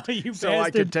 so I could. You so I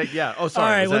bastard. could take. Yeah. Oh, sorry.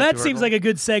 All right. Was Well, that too seems hurtful? like a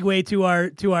good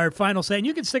segue to our final segment.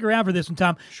 You can stick around for this one,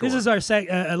 Tom. Sure. This is our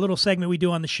a little segment we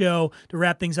do on the show to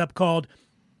wrap things up called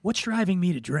 "What's Driving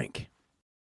Me to Drink."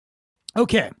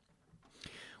 Okay.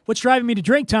 What's driving me to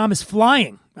drink, Tom, is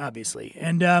flying, obviously,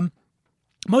 and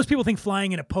most people think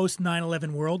flying in a post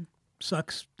 9/11 world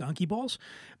sucks donkey balls,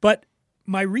 but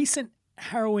my recent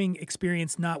harrowing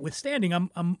experience notwithstanding,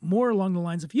 I'm more along the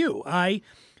lines of you. I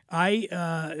think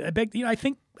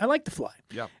I like to fly.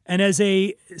 Yeah. And as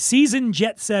a seasoned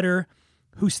jet setter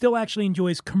who still actually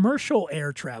enjoys commercial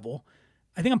air travel,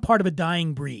 I think I'm part of a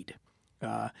dying breed.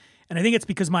 And I think it's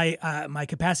because my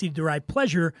capacity to derive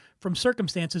pleasure from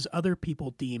circumstances other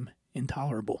people deem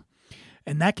intolerable.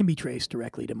 And that can be traced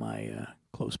directly to my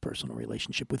close personal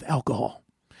relationship with alcohol.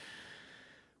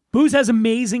 Booze has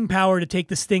amazing power to take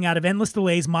the sting out of endless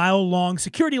delays, mile-long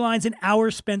security lines, and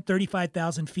hours spent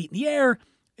 35,000 feet in the air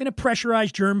in a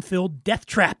pressurized, germ-filled death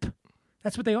trap.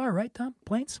 That's what they are, right, Tom?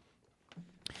 Planes?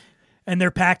 And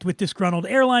they're packed with disgruntled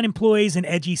airline employees and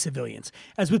edgy civilians.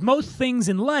 As with most things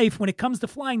in life, when it comes to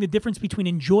flying, the difference between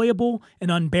enjoyable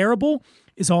and unbearable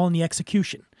is all in the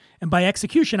execution. And by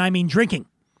execution, I mean drinking.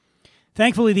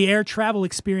 Thankfully, the air travel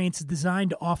experience is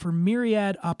designed to offer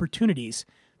myriad opportunities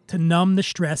to numb the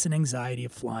stress and anxiety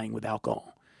of flying with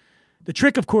alcohol. The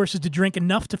trick, of course, is to drink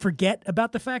enough to forget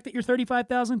about the fact that you're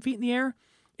 35,000 feet in the air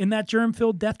in that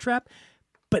germ-filled death trap,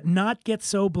 but not get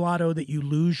so blotto that you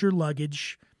lose your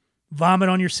luggage, vomit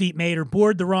on your seatmate, or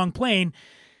board the wrong plane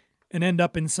and end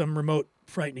up in some remote,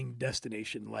 frightening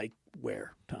destination like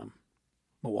where, Tom?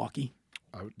 Milwaukee?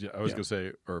 I was going to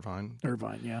say Irvine.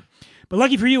 Irvine, yeah. But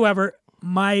lucky for you, however,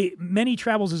 my many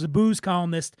travels as a booze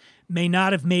columnist may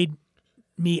not have made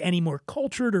me any more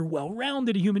cultured or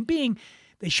well-rounded a human being.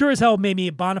 They sure as hell made me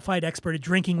a bona fide expert at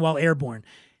drinking while airborne.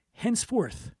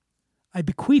 Henceforth, I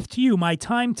bequeath to you my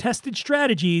time-tested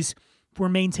strategies for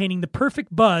maintaining the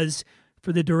perfect buzz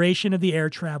for the duration of the air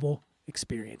travel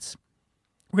experience.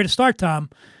 We're going to start, Tom,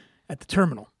 at the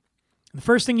terminal. And the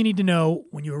first thing you need to know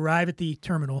when you arrive at the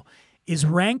terminal is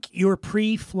rank your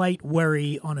pre-flight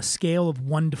worry on a scale of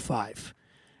 1 to 5.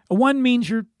 A 1 means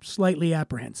you're slightly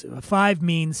apprehensive. A 5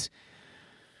 means,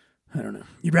 I don't know,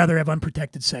 you'd rather have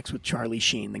unprotected sex with Charlie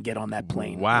Sheen than get on that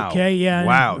plane. Wow. Okay, yeah.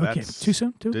 Wow. Okay. That's, Too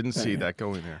soon? Didn't see that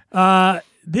going there.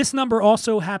 This number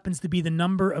also happens to be the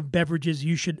number of beverages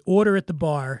you should order at the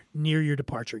bar near your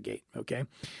departure gate, okay?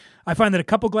 I find that a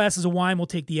couple glasses of wine will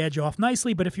take the edge off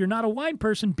nicely, but if you're not a wine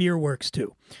person, beer works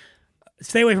too.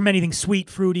 Stay away from anything sweet,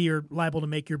 fruity, or liable to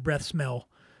make your breath smell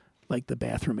like the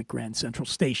bathroom at Grand Central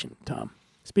Station, Tom.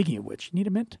 Speaking of which, you need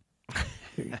a mint?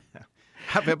 Here you go.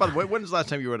 By the way, when was the last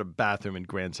time you were at a bathroom in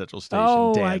Grand Central Station?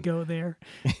 Oh, Dan? I go there.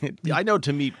 I know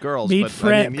to meet girls. Meet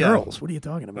but I mean, yeah. girls. What are you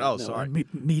talking about? Oh, No, sorry.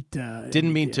 Meet.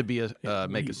 Didn't mean to be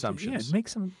make assumptions. Yeah, make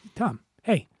some. Tom,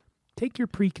 hey, take your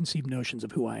preconceived notions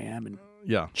of who I am and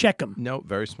Yeah. check them. No,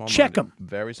 very small. Check them.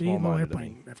 Very See, small little minded.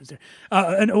 airplane reference there.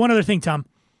 And one other thing, Tom.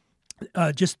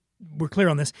 Just we're clear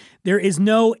on this. There is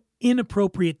no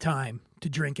inappropriate time to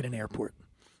drink at an airport.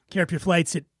 Care if your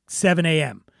flight's at 7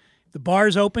 a.m. If the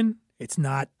bar's open, it's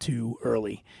not too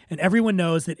early. And everyone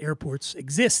knows that airports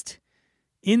exist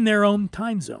in their own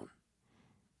time zone.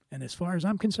 And as far as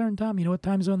I'm concerned, Tom, you know what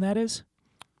time zone that is?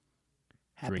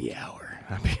 Happy hour.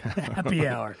 Happy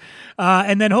hour.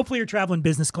 And then hopefully you're traveling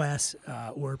business class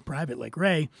or private like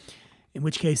Ray, in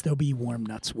which case there'll be warm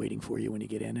nuts waiting for you when you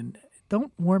get in. And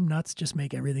don't warm nuts just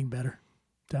make everything better,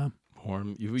 Tom?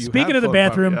 Warm. Speaking of the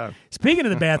bathroom, speaking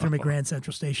of the bathroom at Grand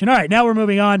Central Station. All right, now we're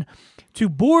moving on to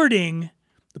boarding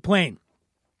the plane.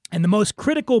 And the most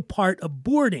critical part of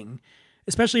boarding,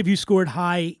 especially if you scored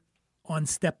high on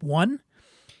step 1,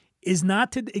 is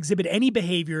not to exhibit any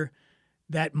behavior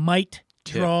that might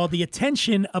draw the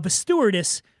attention of a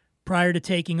stewardess prior to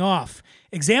taking off.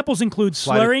 Examples include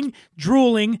slurring,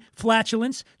 drooling,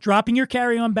 flatulence, dropping your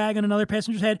carry-on bag on another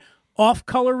passenger's head,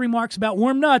 off-color remarks about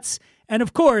warm nuts, and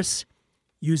of course,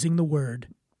 using the word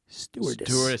stewardess.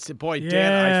 Stewardess. Boy, Yeah.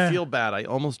 Dan, I feel bad. I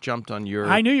almost jumped on your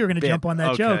I knew you were going to bit. jump on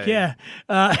that Okay. joke, yeah.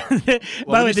 By Well, the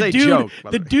when way, you say joke, by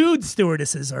the the way. dude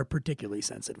stewardesses are particularly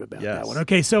sensitive about that Yes. one.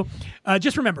 Okay, so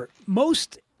just remember,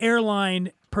 most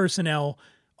airline personnel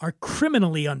are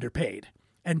criminally underpaid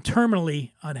and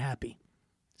terminally unhappy.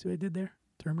 See what I did there?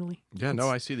 Terminally? Yeah, no,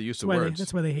 I see the use of That's why words.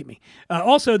 that's why they hate me.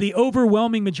 Also, the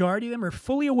overwhelming majority of them are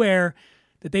fully aware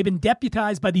that they've been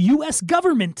deputized by the U.S.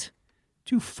 government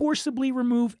to forcibly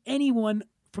remove anyone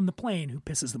from the plane who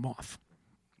pisses them off.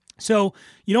 So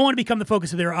you don't want to become the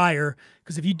focus of their ire,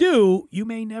 because if you do, you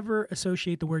may never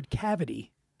associate the word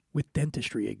cavity with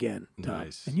dentistry again, Tom.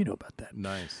 Nice. And you know about that.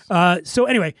 Nice. So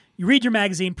anyway, you read your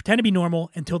magazine, pretend to be normal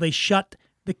until they shut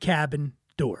the cabin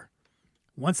door.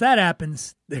 Once that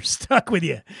happens, they're stuck with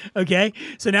you, okay?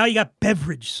 So now you got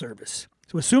beverage service.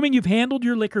 So assuming you've handled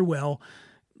your liquor well,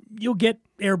 you'll get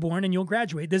airborne and you'll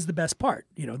graduate. This is the best part,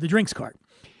 the drinks cart.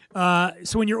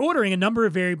 So when you're ordering, a number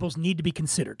of variables need to be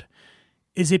considered.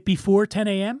 Is it before 10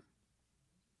 a.m.?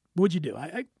 What would you do?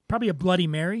 I probably a Bloody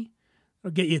Mary.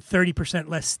 It'll get you 30%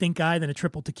 less stink eye than a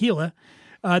triple tequila.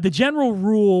 The general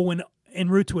rule when en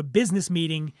route to a business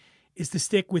meeting is to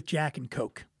stick with Jack and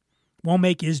Coke. Won't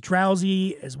make you as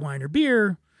drowsy as wine or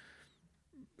beer.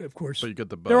 Of course, So you get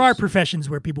the buzz. there are professions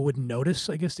where people wouldn't notice,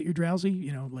 I guess, that you're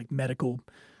drowsy, like medical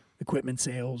equipment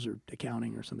sales or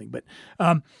accounting or something. But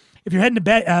if you're heading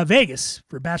to Vegas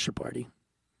for a bachelor party,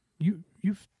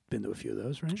 you've been to a few of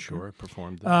those, right? Sure, I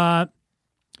performed.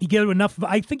 You get enough.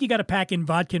 I think you got to pack in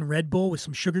vodka and Red Bull with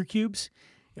some sugar cubes.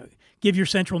 Give your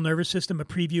central nervous system a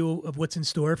preview of what's in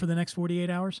store for the next 48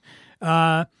 hours.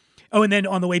 And then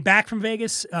on the way back from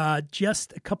Vegas,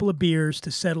 just a couple of beers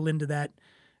to settle into that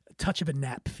touch of a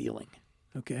nap feeling.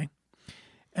 Okay.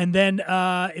 And then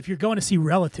if you're going to see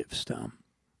relatives, Tom,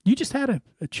 you just had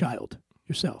a child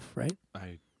yourself, right?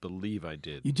 I believe I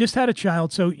did. You just had a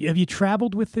child. So have you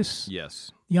traveled with this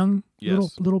Yes. young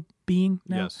Yes. little being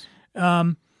now?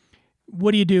 Yes.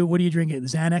 What do you do? What do you drink?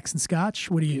 Xanax and scotch?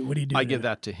 What do you do? I give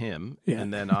that to him, Yeah.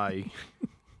 and then I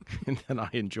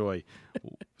enjoy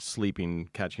sleeping,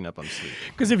 catching up on sleep.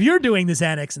 Because if you're doing the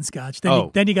Xanax and scotch,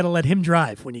 then you got to let him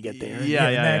drive when you get there. Yeah. I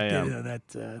I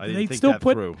they didn't think still that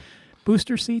put through.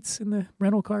 booster seats in the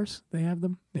rental cars. They have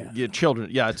them. Yeah. Yeah, children.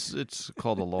 Yeah, it's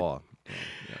called a law.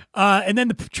 And then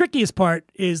the trickiest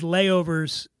part is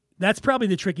layovers. That's probably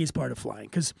the trickiest part of flying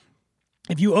because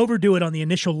if you overdo it on the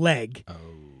initial leg,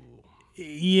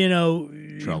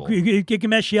 Trouble. it can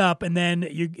mess you up. And then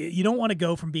you don't want to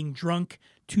go from being drunk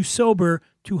to sober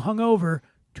to hungover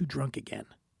to drunk again.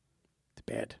 It's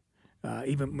bad.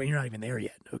 Even when you're not even there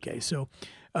yet. Okay, so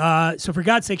for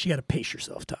God's sakes, you got to pace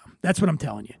yourself, Tom. That's what I'm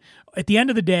telling you. At the end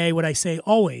of the day, what I say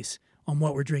always on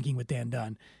What We're Drinking with Dan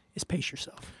Dunn is pace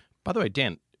yourself. By the way,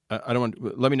 Dan, I don't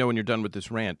want. Let me know when you're done with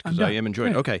this rant because I am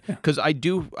enjoying. Right. Okay, because I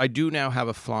do now have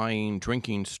a flying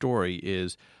drinking story.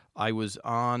 Is I was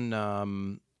on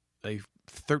a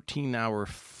 13-hour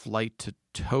flight to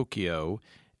Tokyo,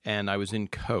 and I was in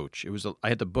coach. I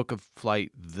had to book a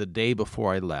flight the day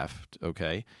before I left.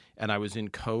 Okay, and I was in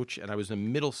coach, and I was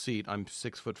in middle seat. I'm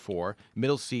 6'4",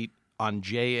 middle seat on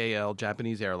JAL,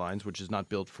 Japanese Airlines, which is not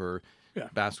built for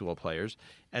basketball players.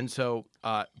 And so,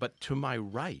 but to my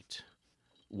right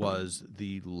was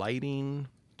the lighting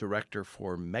director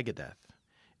for Megadeth.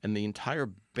 And the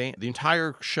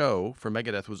entire show for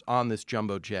Megadeth was on this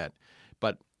jumbo jet.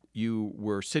 But you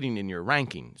were sitting in your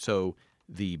ranking. So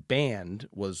the band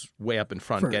was way up in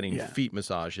front getting feet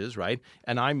massages, right?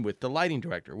 And I'm with the lighting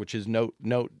director, which is note,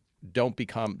 don't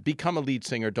become a lead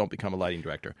singer, don't become a lighting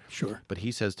director. Sure. But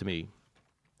he says to me,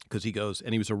 because he goes,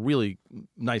 and he was a really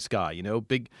nice guy,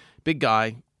 big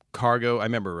guy, cargo. I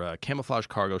remember camouflage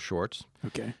cargo shorts.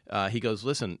 Okay. He goes,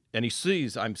 listen, and he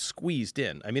sees I'm squeezed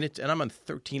in. I mean, and I'm on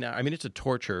 13 hours. I mean, it's a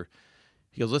torture.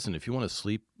 He goes, listen, if you want to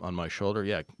sleep on my shoulder,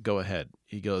 yeah, go ahead.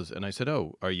 He goes, and I said,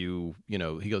 oh, are you,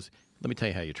 he goes, let me tell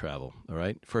you how you travel, all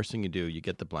right? First thing you do, you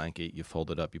get the blanket, you fold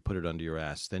it up, you put it under your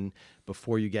ass. Then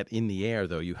before you get in the air,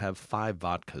 though, you have 5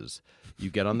 vodkas.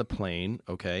 You get on the plane,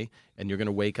 okay, and you're going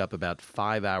to wake up about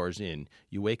 5 hours in.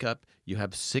 You wake up, you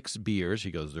have 6 beers.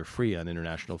 He goes, they're free on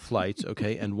international flights,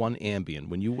 okay, and 1 Ambien.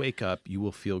 When you wake up, you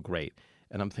will feel great.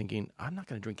 And I'm thinking, I'm not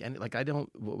going to drink any,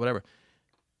 whatever.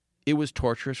 It was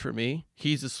torturous for me.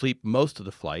 He's asleep most of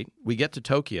the flight. We get to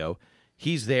Tokyo.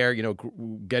 He's there,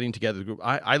 getting together the group.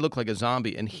 I look like a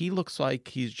zombie, and he looks like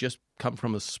he's just come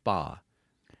from a spa.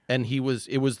 And it was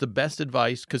the best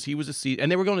advice because he was a seat,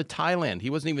 and they were going to Thailand. He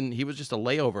was just a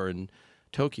layover in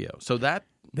Tokyo. So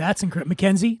that's incredible.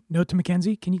 Mackenzie, note to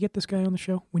Mackenzie, can you get this guy on the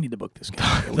show? We need to book this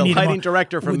guy. The lighting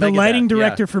director for Megadeth. The lighting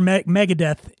director for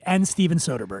Megadeth and Steven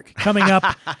Soderbergh coming up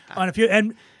on a few.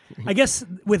 And I guess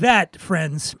with that,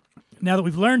 friends, now that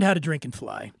we've learned how to drink and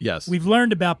fly, yes, we've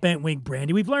learned about Bent Wing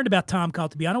Brandy, we've learned about Tom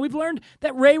Caltabiano, we've learned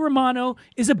that Ray Romano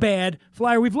is a bad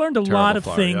flyer. We've learned a lot of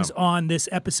things on this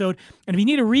episode. And if you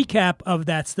need a recap of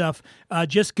that stuff,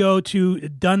 just go to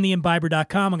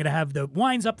donetheimbiber.com. I'm going to have the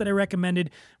wines up that I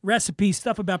recommended, recipes,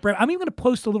 stuff about bread. I'm even going to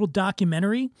post a little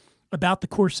documentary about the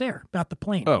Corsair, about the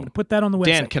plane. I'm going to put that on the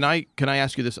website. Dan, can I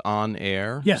ask you this on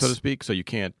air, yes, so to speak? So you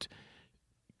can't.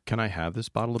 Can I have this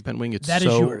bottle of Bent Wing? It's that so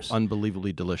is yours.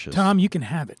 Unbelievably delicious. Tom, you can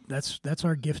have it. That's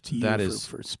our gift to you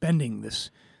for spending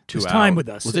this this time with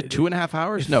us. Was it 2.5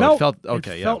 hours?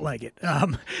 It felt like it.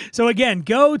 So again,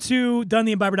 go to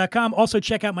donetheimbiber.com. Also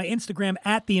check out my Instagram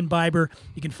at theimbiber.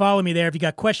 You can follow me there. If you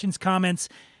got questions, comments,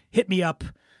 hit me up.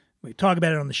 We talk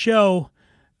about it on the show.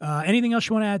 Anything else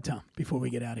you want to add, Tom, before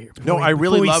we get out of here?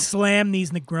 Before we slam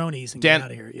these Negronis and get out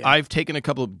of here. Yeah. I've taken a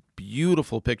couple of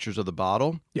beautiful pictures of the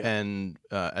bottle and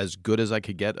as good as I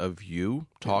could get of you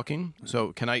talking.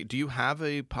 So do you have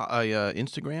a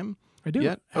Instagram? I do.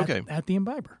 Yet? Okay. At the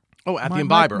Imbiber. Oh, at the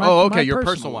Imbiber. Okay, your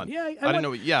personal one. Yeah, I didn't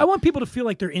know. Yeah, I want people to feel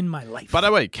like they're in my life. By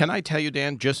the way, can I tell you,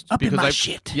 Dan, just up because in my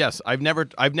shit? Yes, I've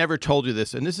never told you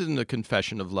this, and this isn't a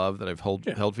confession of love that I've held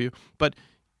for you, but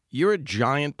you're a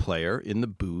giant player in the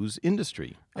booze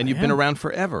industry, and you've been around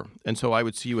forever. And so I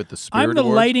would see you at the Spirit I'm the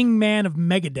Awards. lighting man of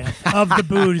Megadeth of the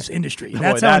booze industry.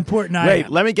 That's how important I am. Wait,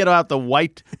 let me get out the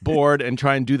whiteboard and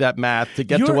try and do that math to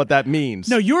get to what that means.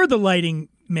 No, you're the lighting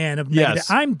man of Megadeth.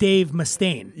 Yes. I'm Dave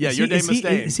Mustaine. Yeah, you're Dave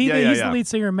Mustaine. He's the lead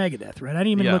singer of Megadeth, right? I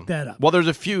didn't even look that up. Well, there's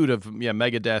a feud of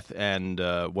Megadeth and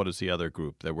what is the other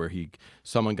group that where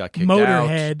someone got kicked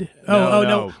Motorhead. out?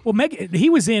 No. Well, he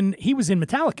was in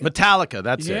Metallica. Metallica,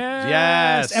 that's it.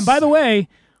 Yes. And by the way,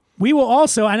 we will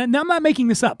also, and I'm not making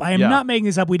this up. I am not making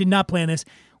this up. We did not plan this.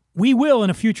 We will, in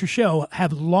a future show,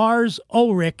 have Lars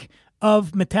Ulrich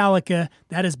of Metallica.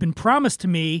 That has been promised to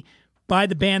me by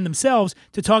the band themselves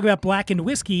to talk about Blackened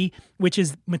Whiskey, which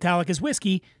is Metallica's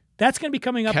whiskey. That's going to be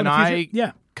coming up in a future. Can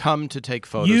I come to take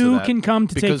photos of that? You can come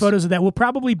to take photos of that. We'll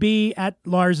probably be at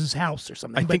Lars's house or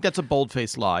something. I think that's a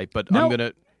bold-faced lie, but no, I'm going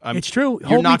to... It's true.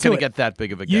 You're not going to get that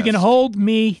big of a guess. You can hold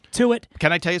me to it.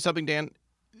 Can I tell you something, Dan?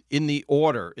 In the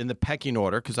pecking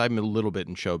order, because I'm a little bit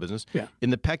in show business,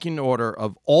 in the pecking order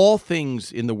of all things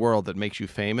in the world that makes you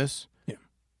famous,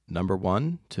 number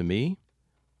one to me,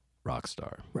 rock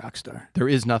star. Rock star. There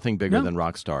is nothing bigger than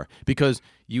rock star, because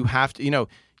you have to,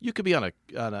 you could be on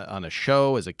a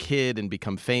show as a kid and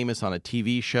become famous on a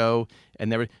TV show,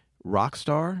 and rock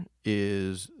star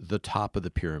is the top of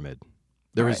the pyramid.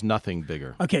 There is nothing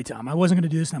bigger. Okay, Tom, I wasn't going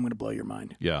to do this, and I'm going to blow your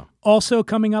mind. Yeah. Also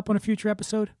coming up on a future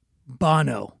episode,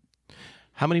 Bono.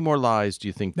 How many more lies do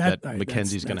you think that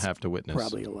Mackenzie's going to have to witness?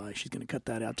 Probably a lie. She's going to cut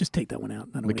that out. Just take that one out.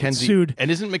 I don't Mackenzie, get sued. And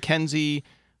isn't Mackenzie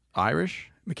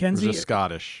Irish? Mackenzie? Or is it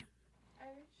Scottish?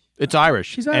 It's Irish.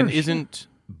 She's Irish. And isn't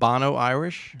Bono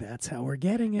Irish? That's how we're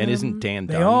getting it. And isn't Dan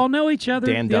Dunn? They all know each other.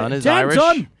 Dan Dunn is Dan Irish?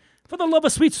 Dunn. For the love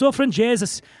of sweet soul and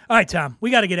Jesus. All right, Tom,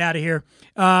 we got to get out of here.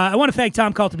 I want to thank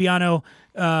Tom Caltabiano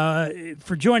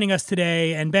for joining us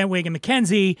today, and Ben Wig and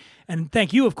Mackenzie, and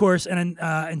thank you, of course. And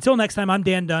until next time, I'm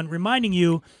Dan Dunn, reminding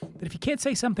you that if you can't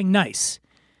say something nice,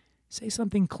 say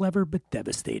something clever but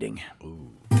devastating.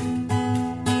 Ooh.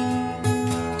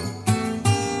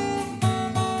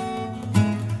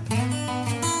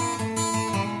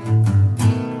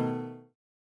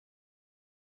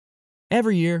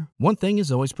 Every year, one thing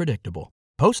is always predictable.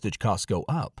 Postage costs go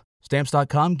up.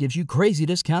 Stamps.com gives you crazy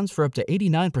discounts for up to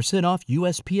 89% off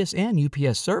USPS and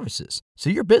UPS services, so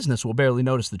your business will barely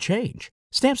notice the change.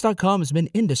 Stamps.com has been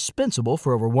indispensable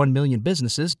for over 1 million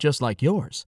businesses just like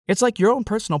yours. It's like your own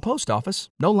personal post office.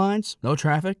 No lines, no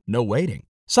traffic, no waiting.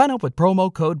 Sign up with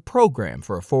promo code PROGRAM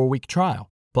for a 4-week trial,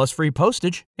 plus free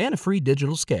postage and a free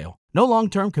digital scale. No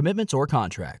long-term commitments or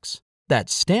contracts.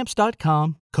 That's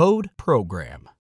Stamps.com, code PROGRAM.